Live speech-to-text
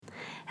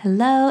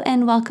Hello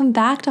and welcome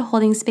back to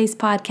Holding Space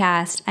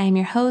Podcast. I am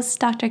your host,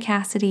 Dr.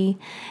 Cassidy.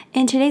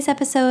 In today's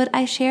episode,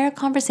 I share a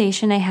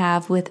conversation I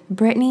have with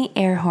Brittany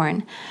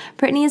Airhorn.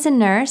 Brittany is a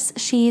nurse.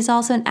 She's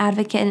also an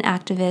advocate and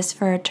activist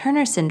for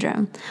Turner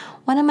syndrome.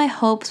 One of my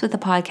hopes with the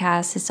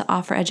podcast is to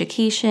offer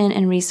education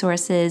and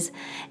resources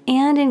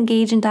and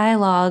engage in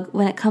dialogue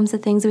when it comes to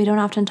things that we don't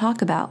often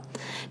talk about.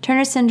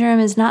 Turner syndrome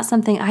is not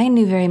something I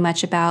knew very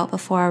much about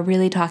before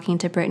really talking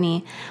to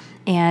Brittany.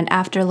 And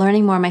after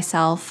learning more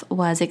myself,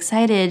 was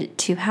excited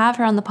to have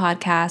her on the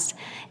podcast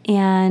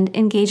and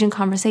engage in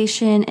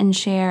conversation and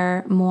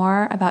share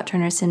more about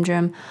Turner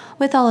syndrome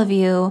with all of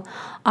you,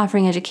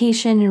 offering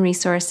education and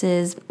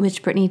resources,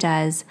 which Brittany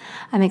does.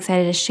 I'm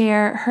excited to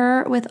share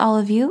her with all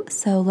of you,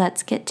 so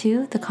let's get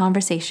to the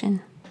conversation.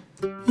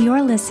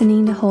 You're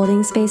listening to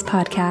Holding Space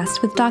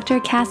Podcast with Dr.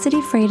 Cassidy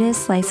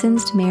Freitas,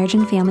 licensed marriage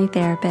and family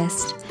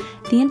therapist.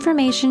 The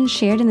information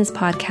shared in this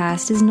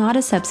podcast is not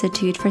a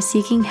substitute for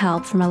seeking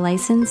help from a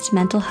licensed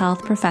mental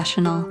health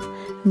professional.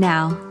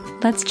 Now,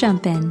 let's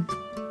jump in.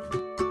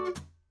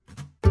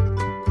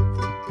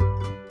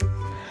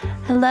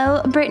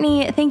 Hello,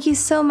 Brittany. Thank you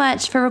so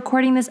much for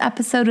recording this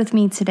episode with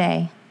me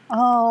today.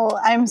 Oh,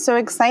 I'm so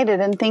excited,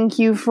 and thank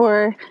you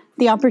for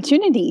the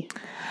opportunity.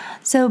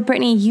 So,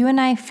 Brittany, you and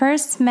I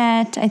first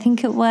met, I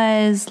think it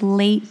was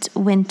late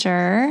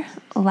winter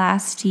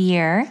last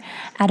year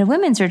at a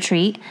women's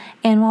retreat.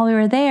 And while we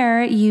were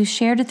there, you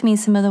shared with me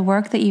some of the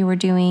work that you were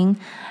doing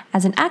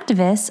as an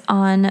activist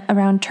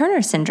around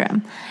Turner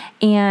syndrome.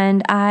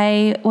 And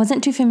I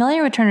wasn't too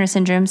familiar with Turner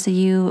syndrome, so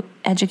you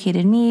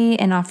educated me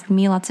and offered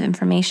me lots of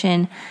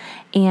information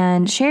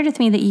and shared with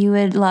me that you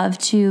would love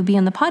to be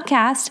on the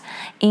podcast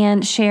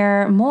and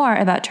share more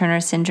about Turner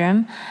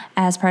syndrome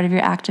as part of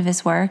your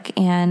activist work.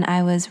 And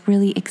I was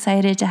really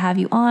excited to have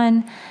you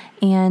on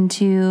and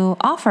to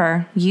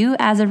offer you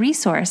as a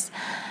resource.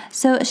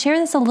 So share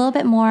with us a little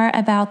bit more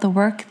about the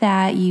work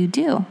that you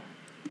do.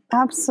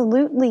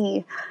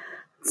 Absolutely.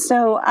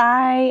 So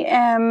I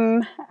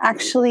am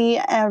actually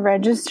a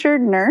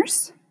registered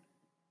nurse,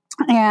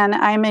 and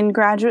I'm in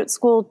graduate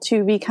school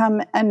to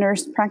become a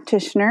nurse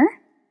practitioner.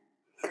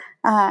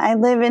 I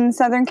live in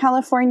Southern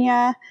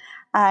California.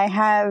 I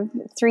have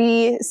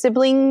 3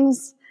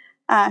 siblings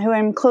who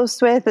I'm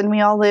close with, and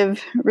we all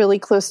live really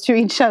close to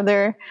each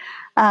other.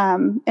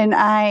 And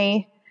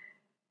I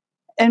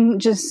am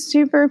just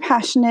super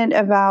passionate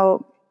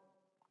about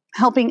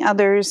helping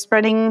others,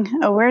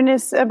 spreading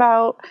awareness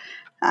about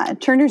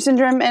Turner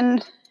syndrome,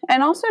 and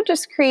also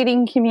just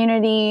creating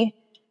community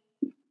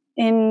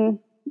in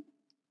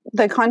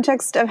the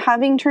context of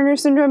having Turner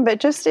syndrome, but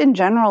just in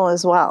general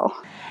as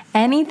well.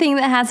 Anything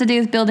that has to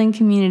do with building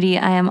community,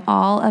 I am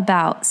all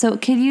about. So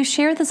could you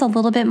share with us a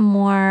little bit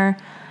more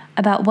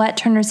about what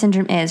Turner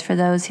syndrome is for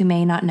those who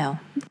may not know?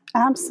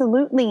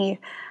 Absolutely.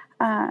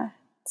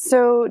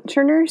 So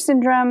Turner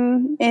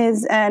syndrome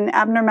is an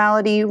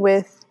abnormality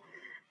with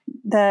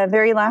the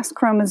very last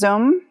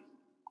chromosome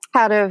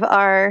out of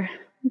our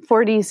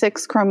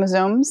 46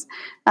 chromosomes,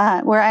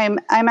 where I'm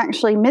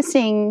actually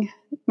missing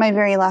my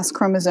very last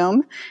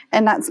chromosome,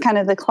 and that's kind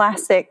of the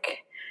classic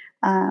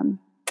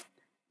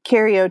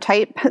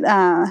karyotype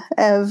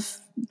of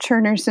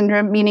Turner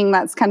syndrome, meaning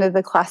that's kind of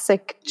the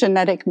classic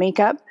genetic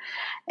makeup.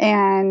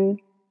 And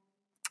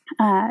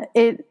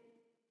it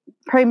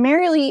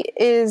primarily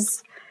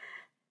is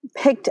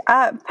picked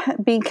up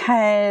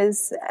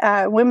because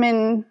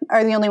women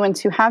are the only ones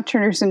who have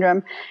Turner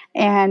syndrome,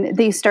 and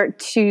they start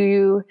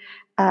to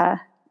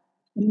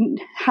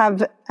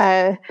have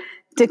a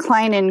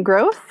decline in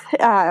growth.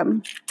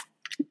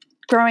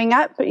 Growing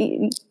up,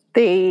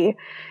 they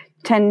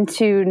tend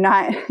to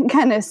not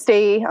kind of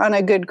stay on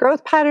a good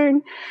growth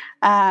pattern.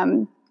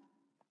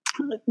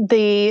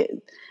 They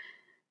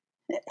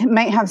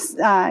might have,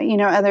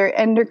 other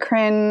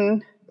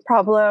endocrine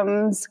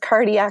problems,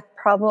 cardiac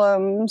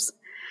problems,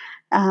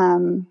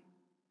 and,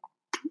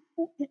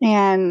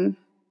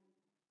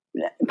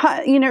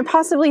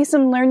 possibly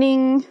some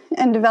learning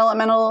and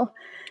developmental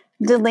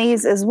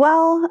delays as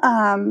well.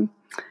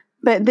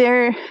 But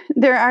there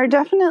are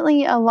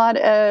definitely a lot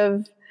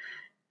of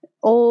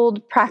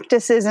old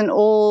practices and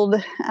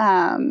old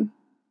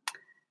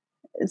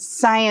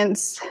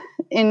science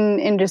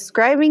in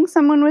describing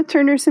someone with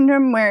Turner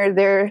syndrome, where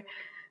they're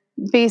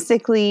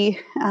basically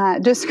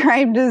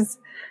described as,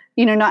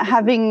 not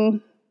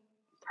having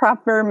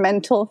proper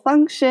mental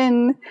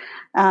function.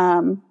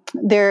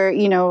 They're,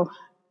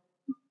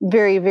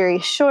 very, very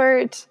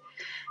short,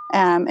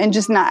 and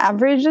just not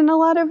average in a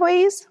lot of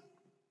ways.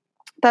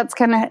 That's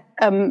kind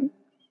of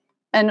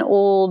an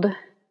old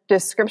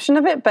description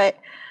of it, but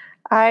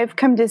I've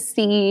come to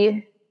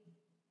see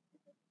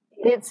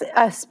it's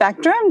a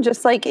spectrum,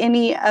 just like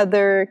any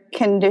other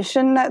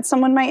condition that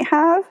someone might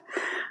have,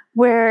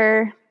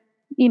 where,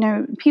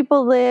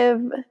 people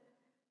live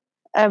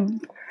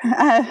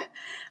a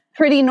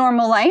pretty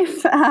normal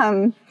life.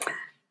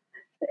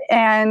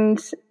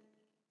 And,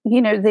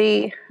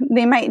 they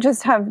might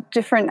just have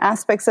different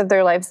aspects of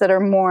their lives that are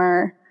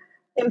more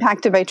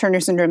impacted by Turner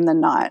syndrome than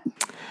not.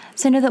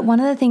 So I know that one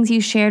of the things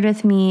you shared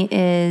with me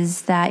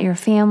is that your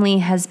family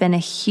has been a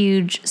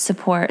huge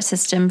support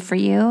system for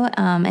you,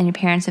 and your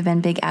parents have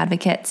been big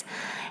advocates.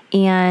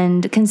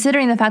 And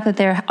considering the fact that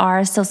there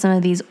are still some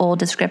of these old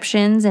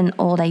descriptions and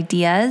old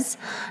ideas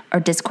or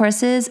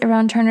discourses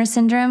around Turner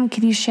syndrome,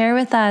 could you share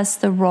with us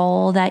the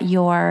role that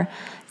your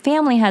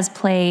family has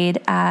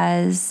played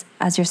as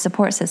your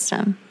support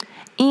system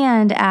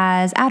and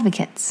as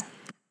advocates?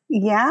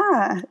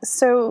 Yeah.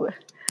 So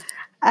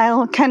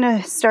I'll kind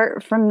of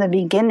start from the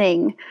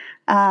beginning.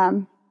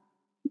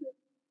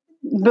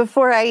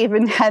 Before I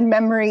even had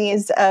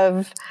memories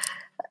of,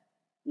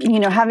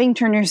 having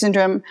Turner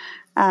syndrome,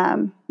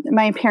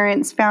 my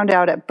parents found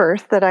out at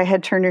birth that I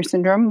had Turner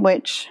syndrome,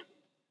 which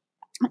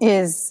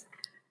is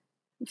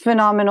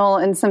phenomenal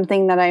and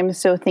something that I'm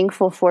so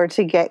thankful for,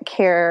 to get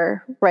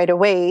care right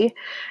away.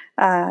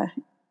 And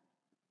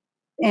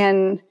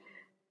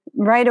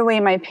right away,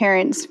 my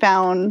parents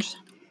found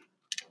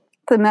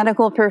the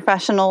medical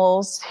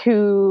professionals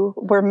who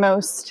were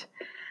most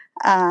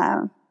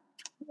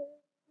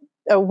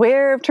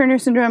aware of Turner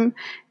syndrome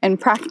and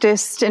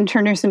practiced in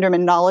Turner syndrome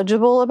and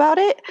knowledgeable about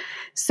it.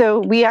 So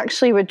we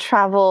actually would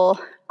travel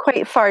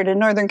quite far to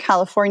Northern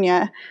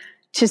California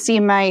to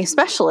see my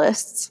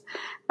specialists.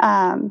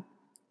 And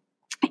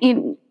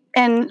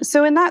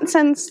so in that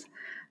sense,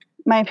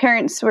 my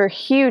parents were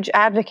huge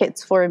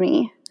advocates for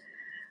me.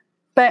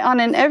 But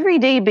on an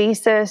everyday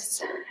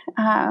basis,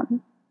 I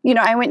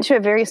went to a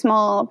very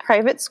small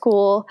private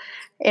school,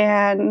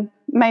 and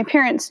my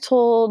parents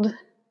told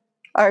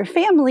our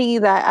family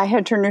that I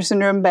had Turner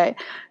syndrome, but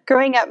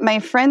growing up, my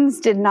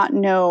friends did not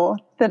know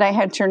that I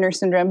had Turner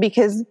syndrome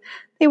because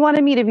they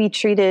wanted me to be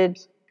treated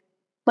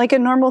like a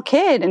normal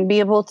kid and be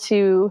able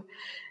to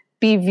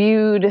be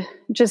viewed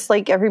just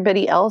like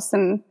everybody else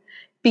and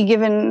be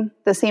given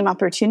the same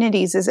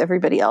opportunities as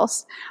everybody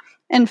else.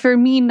 And for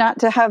me not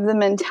to have the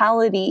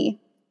mentality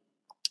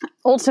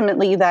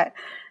ultimately that,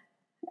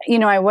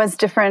 I was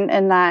different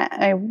and that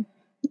I,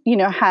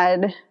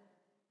 had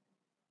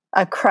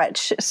a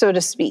crutch, so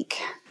to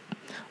speak.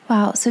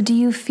 Wow. So do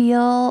you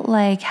feel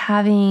like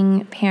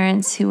having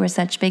parents who were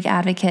such big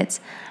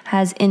advocates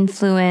has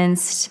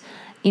influenced,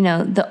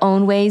 the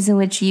own ways in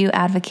which you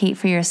advocate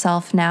for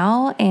yourself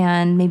now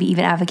and maybe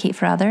even advocate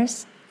for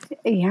others?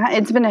 Yeah,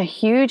 it's been a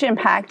huge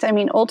impact. I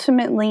mean,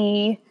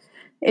 ultimately,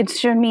 it's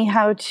shown me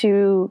how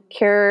to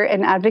care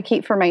and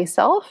advocate for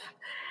myself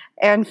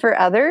and for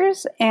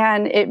others.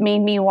 And it made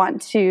me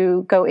want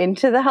to go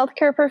into the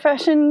healthcare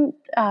profession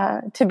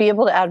to be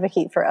able to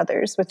advocate for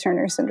others with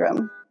Turner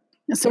syndrome.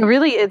 So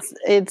really,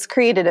 it's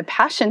created a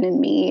passion in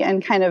me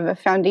and kind of a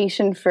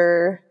foundation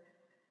for,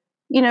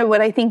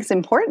 what I think is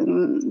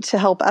important to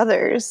help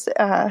others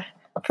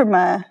from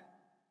a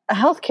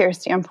healthcare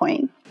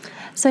standpoint.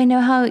 So I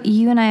know how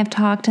you and I have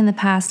talked in the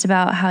past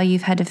about how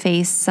you've had to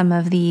face some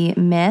of the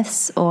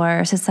myths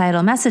or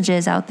societal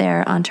messages out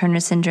there on Turner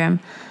syndrome.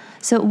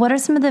 So what are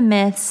some of the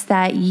myths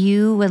that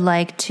you would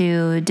like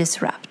to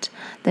disrupt,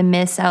 the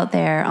myths out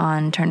there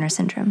on Turner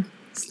syndrome?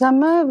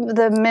 Some of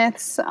the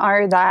myths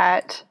are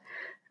that,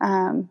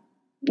 women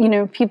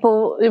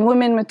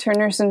with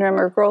Turner syndrome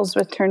or girls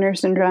with Turner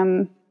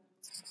syndrome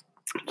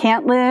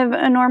can't live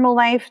a normal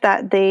life,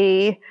 that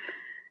they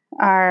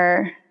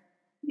are,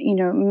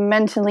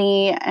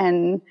 mentally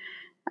and,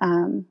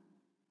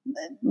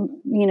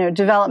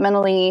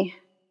 developmentally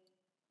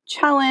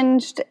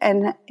challenged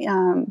and,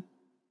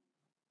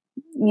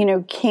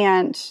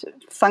 can't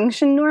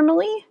function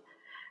normally.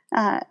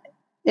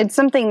 It's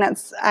something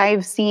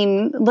I've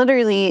seen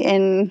literally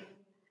in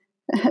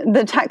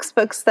the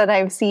textbooks that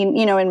I've seen,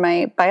 in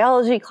my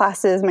biology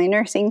classes, my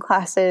nursing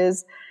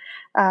classes.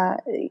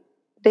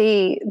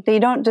 They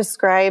don't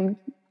describe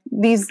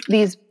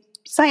these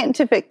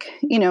scientific,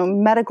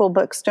 medical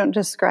books don't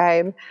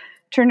describe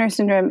Turner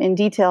syndrome in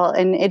detail,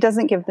 and it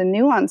doesn't give the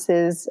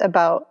nuances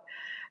about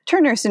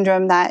Turner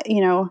syndrome that,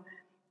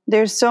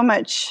 there's so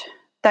much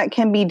that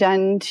can be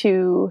done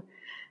to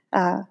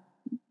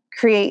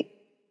create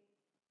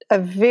a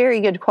very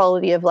good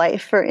quality of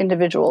life for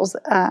individuals.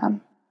 The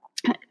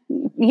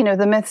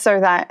myths are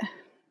that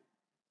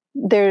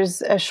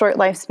there's a short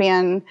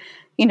lifespan,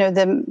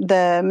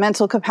 the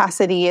mental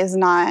capacity is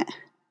not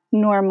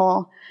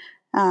normal.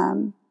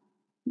 And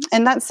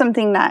that's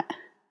something that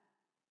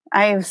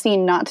I've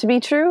seen not to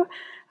be true.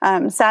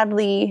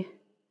 Sadly,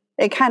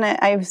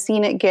 I've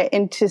seen it get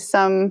into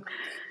the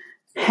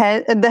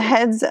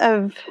heads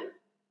of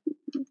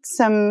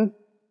some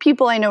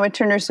people I know with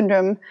Turner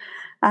syndrome.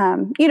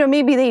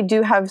 Maybe they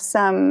do have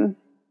some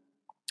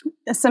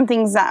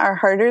things that are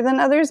harder than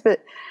others,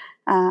 but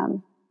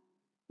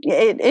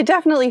it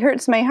definitely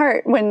hurts my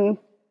heart when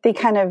they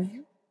kind of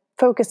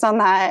focus on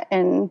that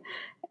and,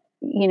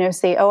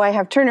 say, oh, I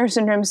have Turner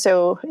syndrome,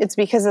 so it's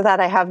because of that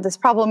I have this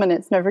problem and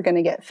it's never going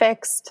to get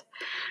fixed.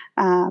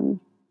 So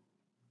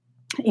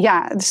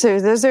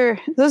those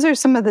are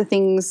some of the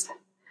things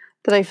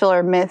that I feel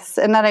are myths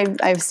and that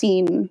I've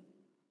seen,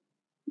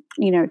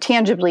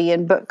 tangibly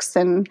in books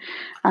and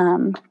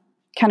kind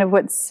of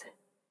what's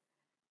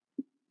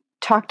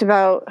talked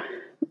about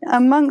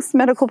amongst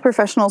medical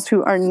professionals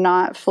who are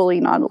not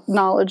fully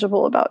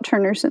knowledgeable about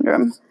Turner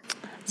syndrome.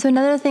 So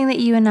another thing that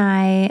you and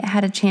I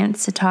had a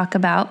chance to talk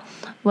about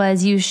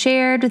was you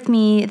shared with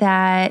me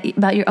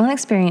about your own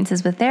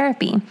experiences with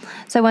therapy.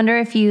 So I wonder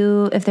if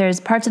there's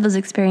parts of those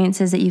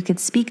experiences that you could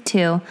speak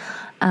to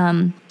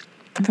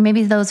for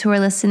maybe those who are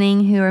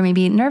listening who are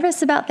maybe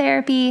nervous about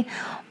therapy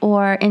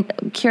or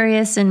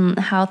curious in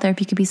how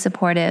therapy could be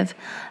supportive.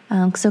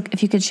 So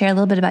if you could share a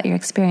little bit about your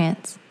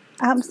experience.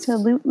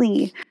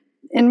 Absolutely.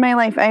 In my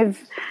life,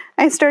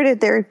 I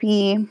started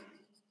therapy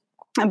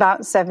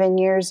about 7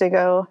 years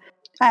ago.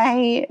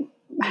 I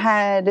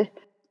had,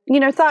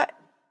 thought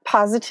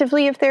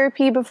positively of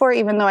therapy before,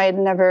 even though I had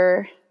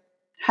never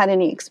had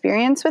any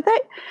experience with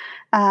it.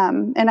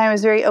 And I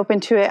was very open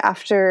to it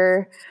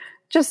after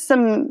just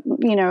some,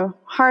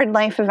 hard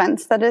life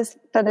events that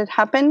had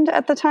happened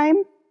at the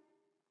time.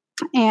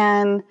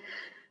 And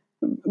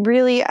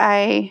really,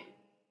 I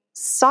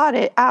sought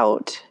it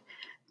out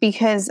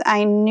because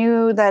I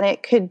knew that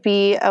it could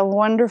be a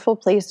wonderful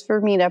place for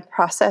me to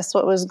process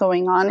what was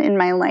going on in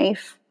my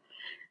life.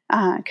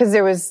 Because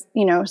there was,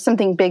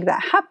 something big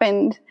that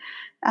happened.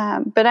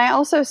 But I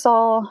also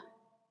saw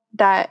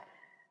that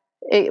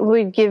it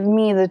would give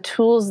me the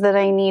tools that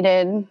I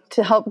needed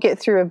to help get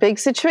through a big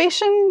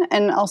situation,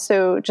 and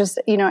also just,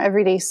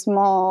 everyday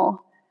smaller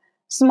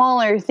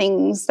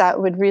things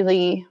that would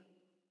really,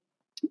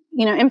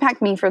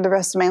 impact me for the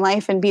rest of my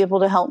life and be able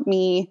to help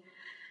me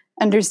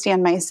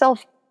understand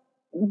myself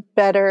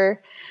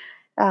better.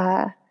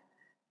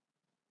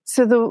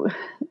 So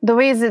the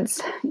ways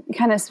it's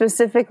kind of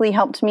specifically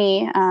helped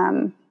me,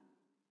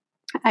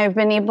 I've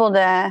been able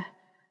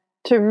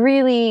to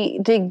really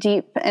dig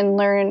deep and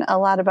learn a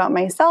lot about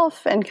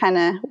myself and kind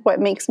of what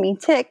makes me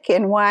tick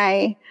and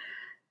why,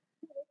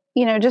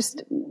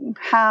 just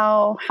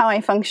how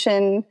I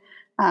function,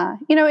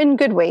 in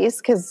good ways,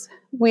 because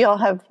we all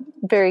have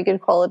very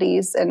good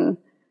qualities. And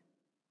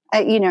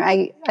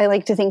I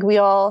like to think we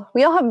all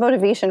have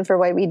motivation for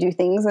why we do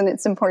things, and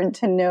it's important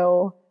to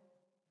know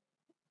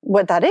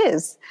what that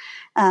is.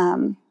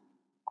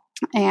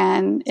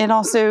 And it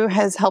also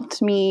has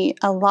helped me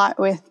a lot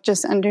with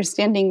just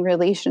understanding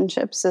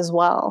relationships as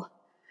well.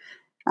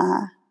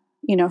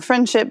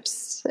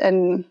 Friendships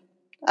and,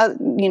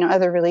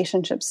 other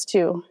relationships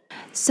too.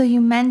 So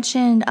you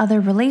mentioned other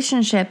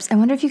relationships. I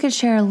wonder if you could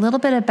share a little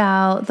bit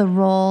about the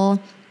role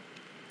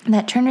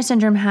that Turner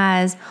syndrome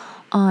has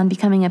on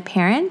becoming a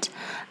parent.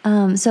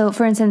 So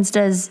for instance,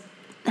 does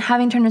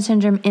having Turner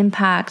syndrome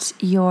impact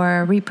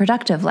your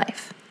reproductive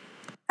life?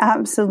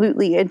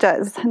 Absolutely, it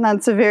does. And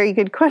that's a very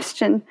good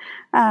question.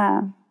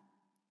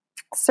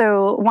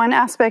 So one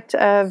aspect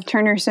of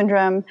Turner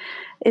syndrome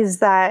is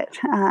that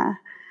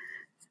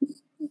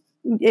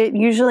it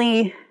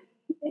usually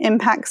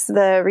impacts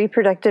the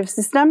reproductive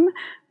system,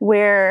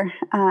 where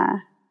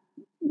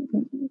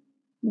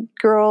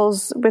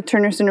girls with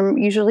Turner syndrome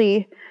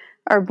usually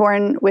are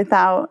born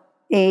without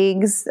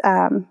eggs.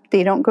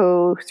 They don't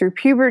go through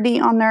puberty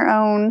on their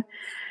own,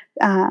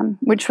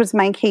 which was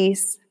my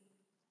case.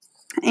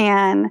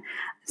 And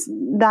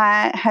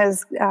that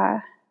has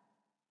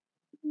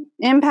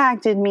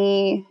impacted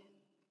me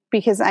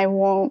because I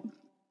won't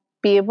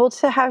be able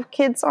to have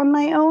kids on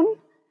my own.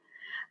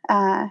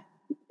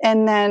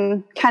 And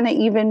then kind of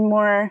even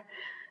more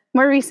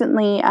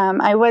recently,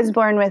 I was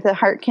born with a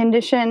heart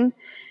condition.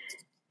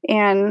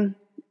 And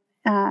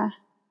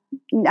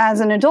as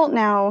an adult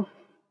now,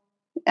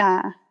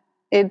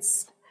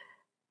 it's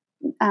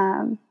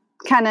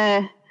kind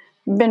of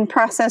been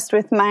processed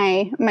with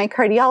my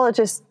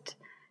cardiologist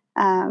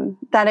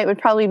that it would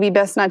probably be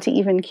best not to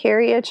even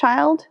carry a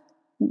child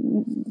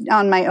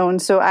on my own.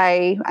 So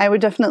I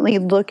would definitely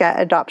look at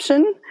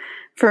adoption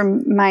for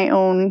my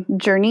own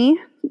journey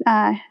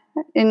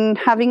in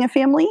having a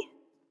family.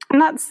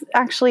 And that's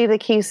actually the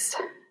case,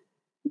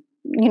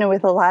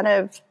 with a lot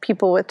of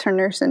people with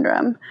Turner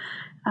syndrome.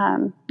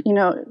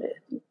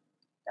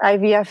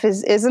 IVF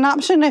is an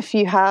option if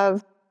you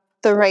have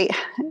the right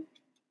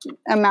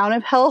amount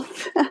of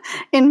health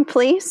in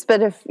place.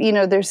 But if,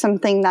 there's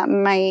something that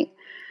might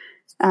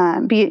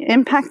be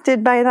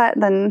impacted by that,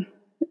 then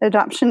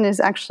adoption is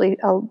actually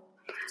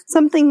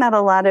something that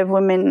a lot of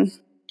women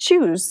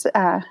choose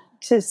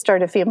to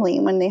start a family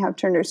when they have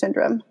Turner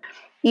syndrome.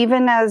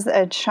 Even as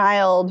a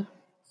child,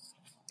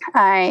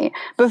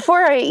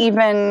 before I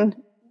even,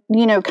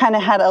 kind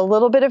of had a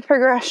little bit of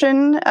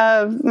progression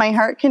of my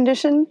heart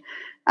condition,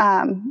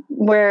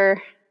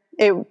 where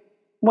it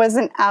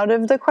wasn't out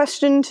of the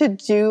question to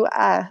do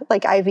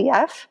like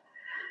IVF.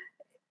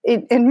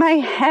 In my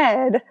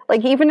head,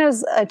 like even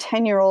as a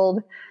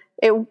 10-year-old,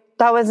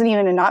 that wasn't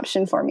even an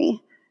option for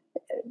me.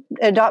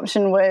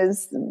 Adoption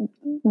was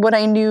what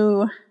I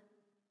knew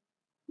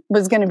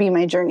was going to be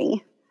my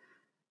journey.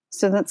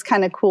 So that's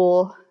kind of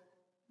cool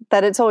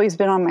that it's always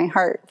been on my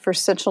heart for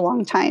such a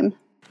long time.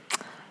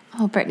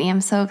 Oh, Brittany, I'm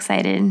so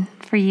excited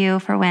for you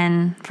for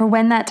when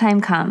that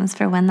time comes,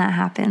 for when that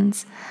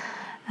happens,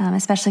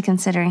 especially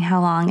considering how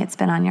long it's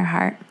been on your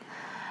heart.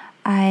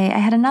 I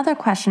had another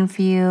question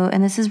for you,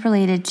 and this is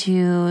related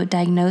to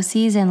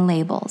diagnoses and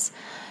labels.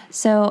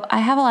 So I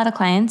have a lot of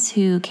clients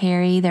who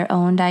carry their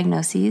own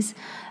diagnoses,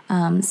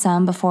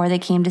 some before they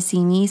came to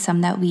see me,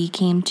 some that we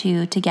came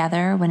to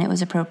together when it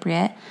was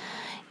appropriate.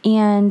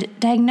 And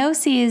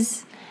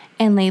diagnoses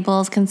and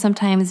labels can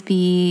sometimes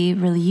be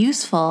really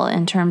useful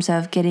in terms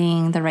of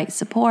getting the right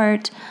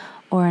support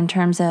or in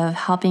terms of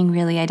helping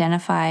really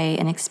identify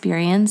an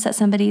experience that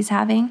somebody's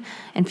having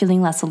and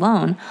feeling less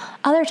alone.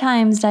 Other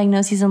times,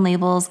 diagnoses and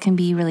labels can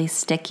be really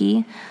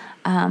sticky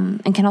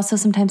and can also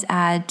sometimes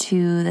add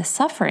to the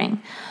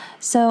suffering.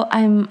 So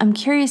I'm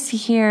curious to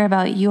hear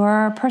about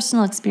your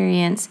personal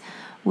experience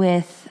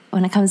with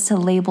when it comes to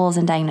labels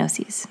and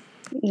diagnoses.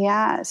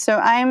 Yeah, so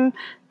I'm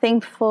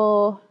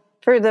thankful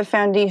for the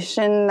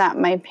foundation that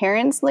my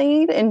parents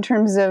laid in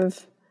terms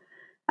of,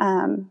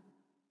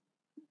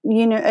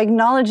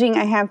 acknowledging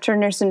I have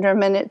Turner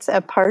syndrome and it's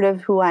a part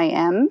of who I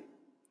am,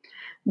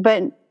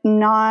 but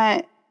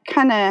not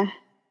kind of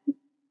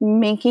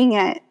making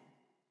it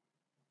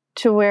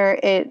to where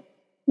it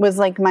was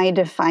like my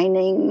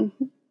defining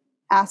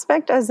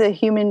aspect as a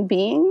human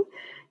being.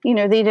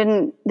 They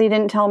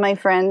didn't tell my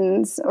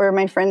friends or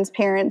my friends'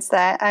 parents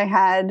that I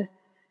had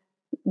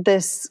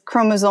this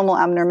chromosomal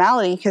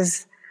abnormality,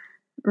 because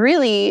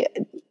really,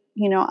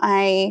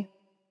 I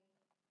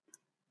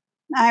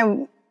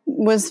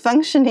was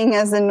functioning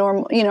as a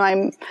normal,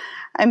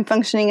 I'm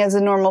functioning as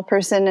a normal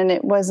person, and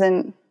it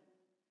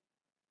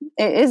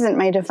isn't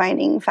my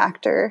defining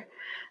factor.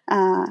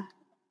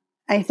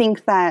 I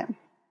think that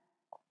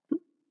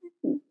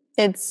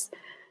it's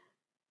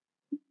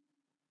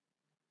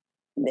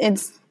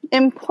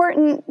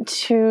important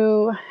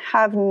to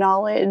have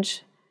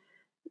knowledge,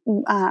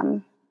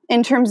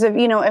 in terms of,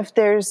 if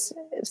there's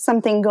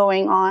something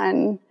going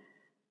on,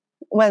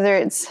 whether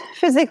it's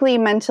physically,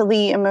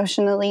 mentally,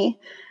 emotionally,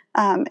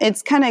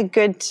 it's kind of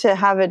good to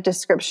have a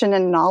description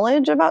and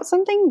knowledge about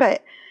something.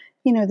 But,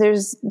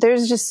 there's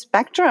just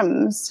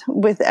spectrums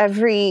with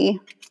every,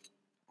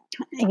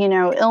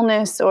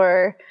 illness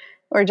or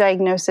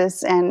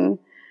diagnosis. And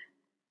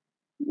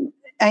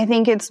I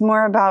think it's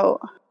more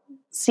about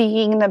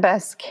seeking the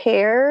best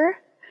care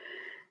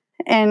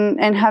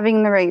and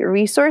having the right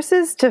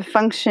resources to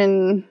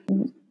function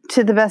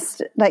to the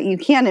best that you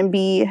can and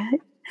be,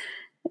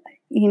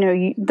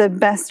 the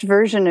best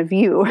version of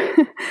you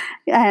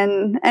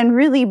and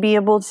really be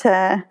able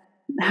to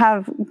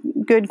have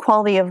good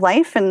quality of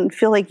life and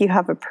feel like you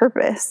have a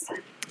purpose.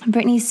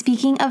 Brittany,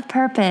 speaking of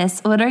purpose,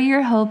 what are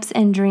your hopes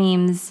and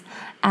dreams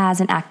as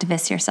an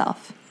activist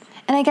yourself?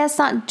 And I guess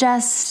not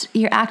just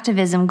your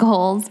activism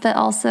goals, but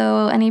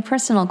also any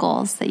personal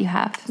goals that you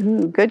have.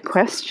 Ooh, good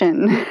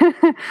question.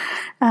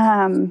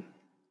 I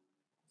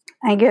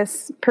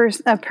guess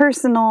a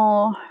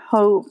personal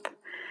hope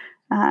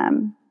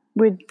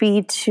would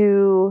be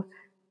to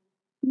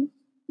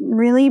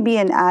really be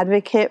an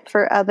advocate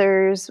for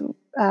others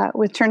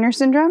with Turner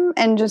syndrome,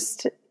 and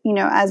just,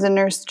 as a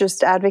nurse,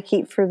 just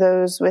advocate for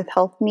those with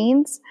health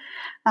needs.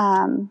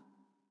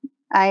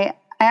 I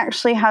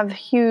actually have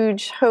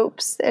huge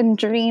hopes and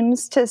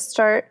dreams to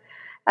start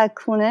a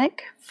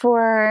clinic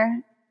for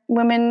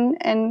women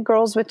and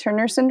girls with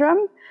Turner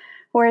syndrome,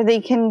 where they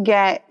can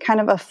get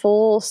kind of a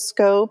full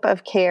scope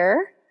of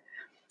care.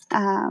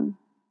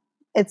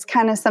 It's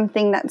kind of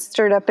something that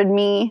stirred up in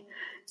me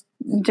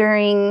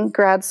during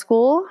grad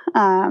school.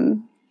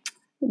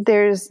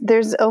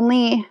 There's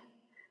only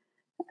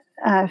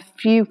a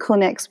few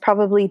clinics,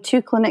 probably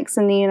 2 clinics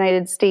in the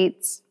United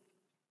States,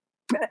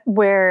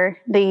 where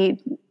they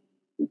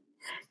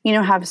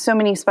have so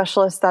many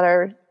specialists that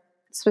are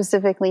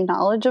specifically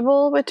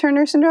knowledgeable with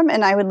Turner syndrome.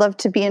 And I would love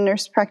to be a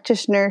nurse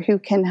practitioner who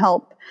can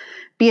help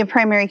be a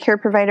primary care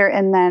provider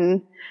and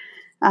then,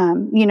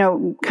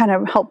 kind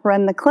of help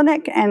run the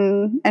clinic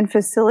and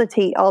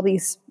facilitate all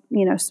these,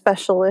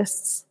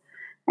 specialists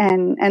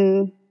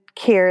and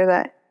care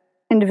that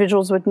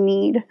individuals would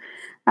need.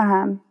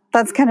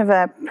 That's kind of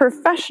a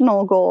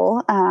professional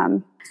goal.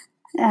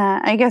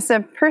 I guess a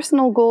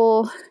personal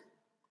goal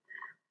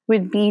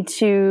would be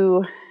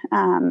to,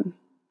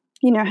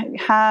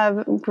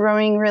 have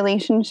growing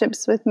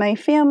relationships with my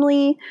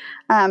family.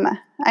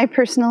 I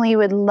personally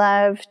would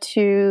love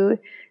to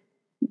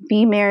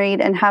be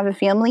married and have a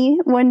family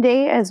one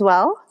day as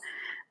well.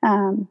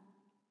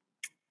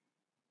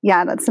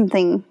 That's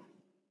something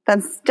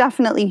that's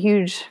definitely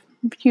huge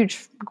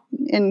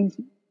in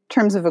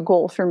terms of a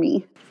goal for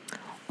me.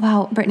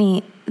 Wow,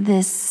 Brittany,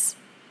 this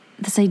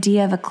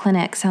idea of a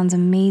clinic sounds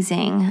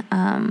amazing.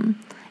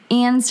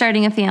 And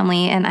starting a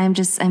family, and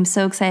I'm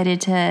so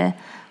excited to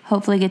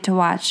hopefully get to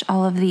watch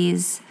all of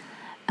these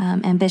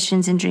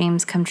ambitions and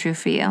dreams come true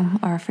for you,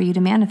 or for you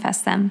to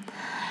manifest them.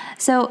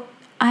 So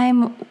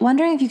I'm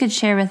wondering if you could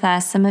share with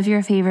us some of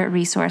your favorite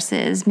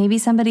resources. Maybe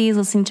somebody is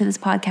listening to this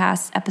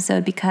podcast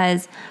episode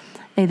because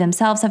they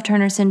themselves have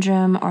Turner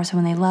syndrome, or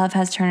someone they love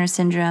has Turner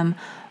syndrome,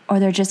 or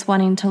they're just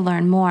wanting to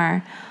learn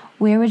more.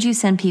 Where would you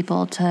send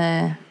people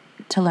to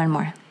learn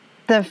more?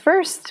 The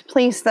first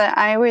place that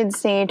I would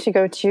say to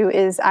go to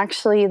is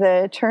actually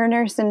the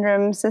Turner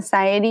Syndrome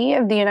Society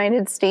of the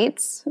United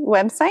States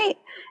website.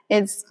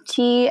 It's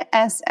tssus.org.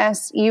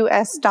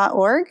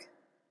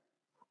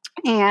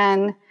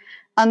 And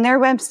on their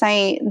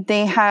website,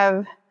 they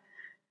have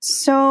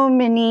so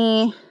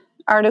many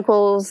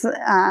articles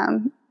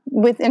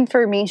with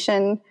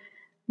information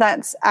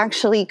that's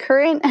actually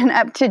current and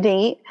up to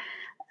date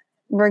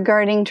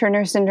regarding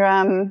Turner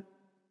syndrome.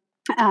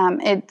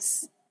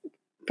 It's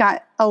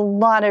got a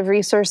lot of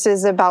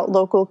resources about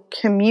local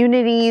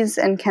communities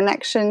and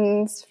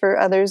connections for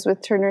others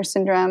with Turner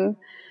syndrome,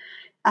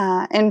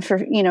 and for,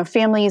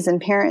 families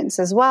and parents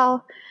as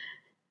well.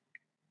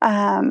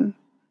 And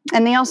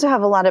they also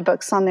have a lot of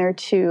books on there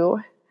too.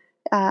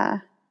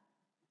 And,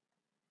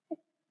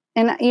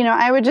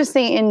 I would just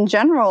say in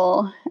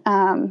general,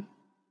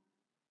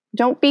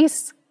 don't be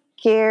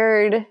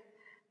scared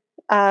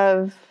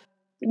of,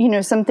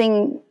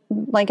 something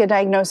like a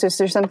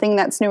diagnosis or something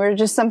that's new or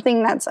just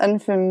something that's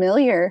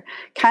unfamiliar.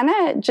 Kind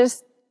of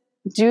just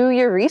do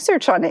your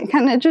research on it,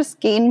 kind of just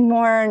gain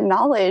more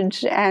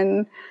knowledge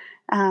and,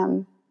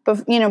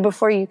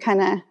 before you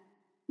kind of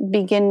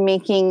begin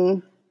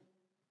making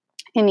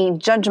any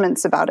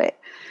judgments about it.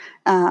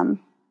 And,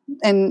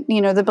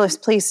 the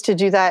best place to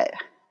do that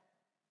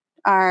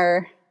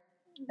are,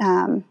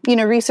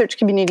 research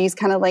communities,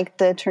 kind of like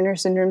the Turner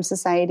Syndrome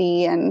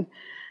Society, and,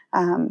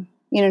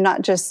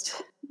 not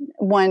just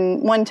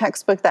one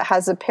textbook that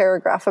has a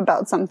paragraph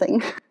about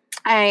something.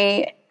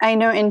 I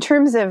know in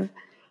terms of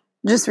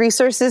just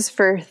resources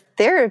for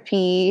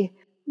therapy,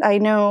 I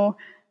know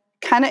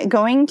kind of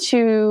going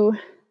to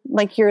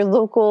like your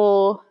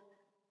local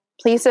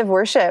place of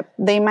worship,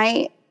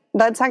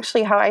 that's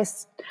actually how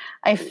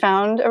I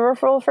found a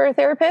referral for a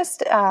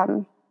therapist.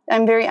 I'm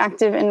very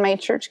active in my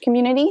church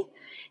community,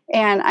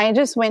 and I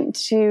just went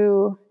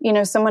to,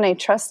 someone I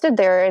trusted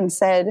there and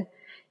said,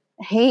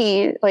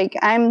 hey, like,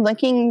 I'm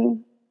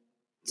looking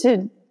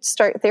to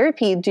start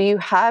therapy. Do you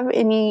have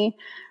any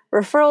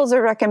referrals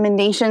or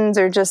recommendations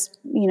or just,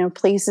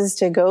 places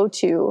to go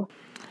to?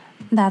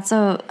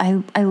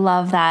 I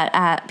love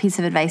that piece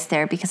of advice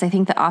there, because I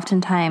think that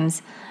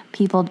oftentimes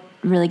people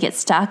really get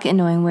stuck in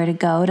knowing where to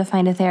go to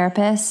find a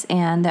therapist.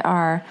 And there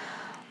are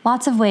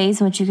lots of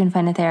ways in which you can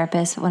find a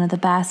therapist. One of the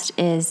best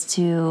is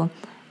to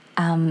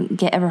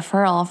get a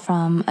referral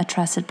from a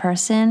trusted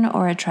person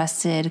or a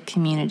trusted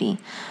community.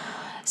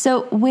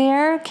 So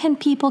where can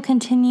people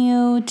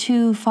continue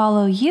to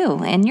follow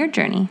you and your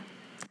journey?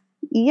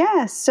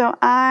 Yes. So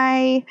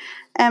I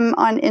am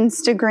on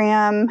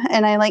Instagram,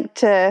 and I like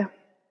to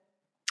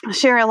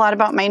share a lot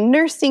about my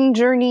nursing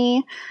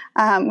journey,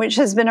 which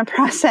has been a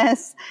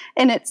process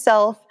in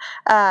itself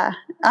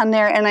on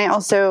there. And I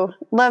also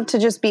love to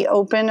just be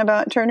open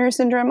about Turner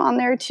syndrome on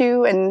there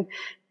too, and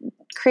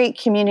create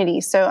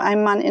community. So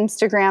I'm on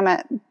Instagram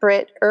at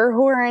Britt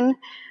Erhorn,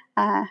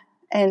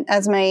 and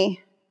as my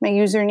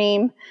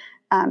username.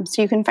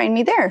 So you can find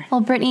me there.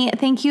 Well, Brittany,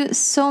 thank you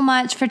so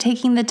much for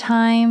taking the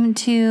time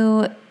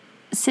to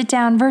sit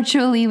down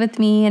virtually with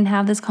me and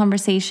have this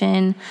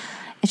conversation.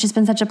 It's just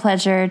been such a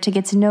pleasure to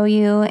get to know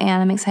you,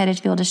 and I'm excited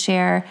to be able to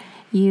share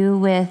you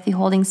with the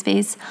Holding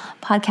Space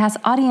podcast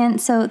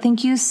audience. So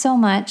thank you so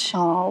much.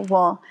 Oh,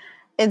 well,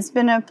 it's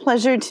been a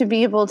pleasure to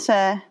be able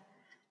to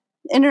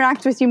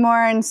interact with you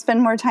more and spend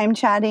more time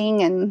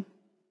chatting. And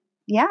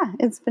yeah,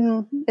 it's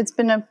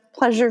been a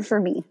pleasure for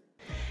me.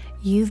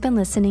 You've been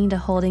listening to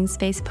Holding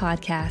Space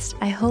Podcast.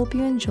 I hope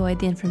you enjoyed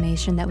the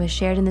information that was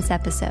shared in this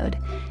episode.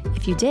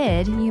 If you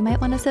did, you might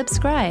want to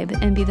subscribe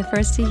and be the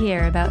first to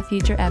hear about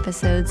future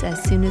episodes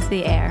as soon as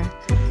they air.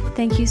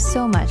 Thank you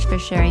so much for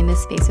sharing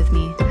this space with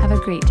me. Have a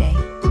great day.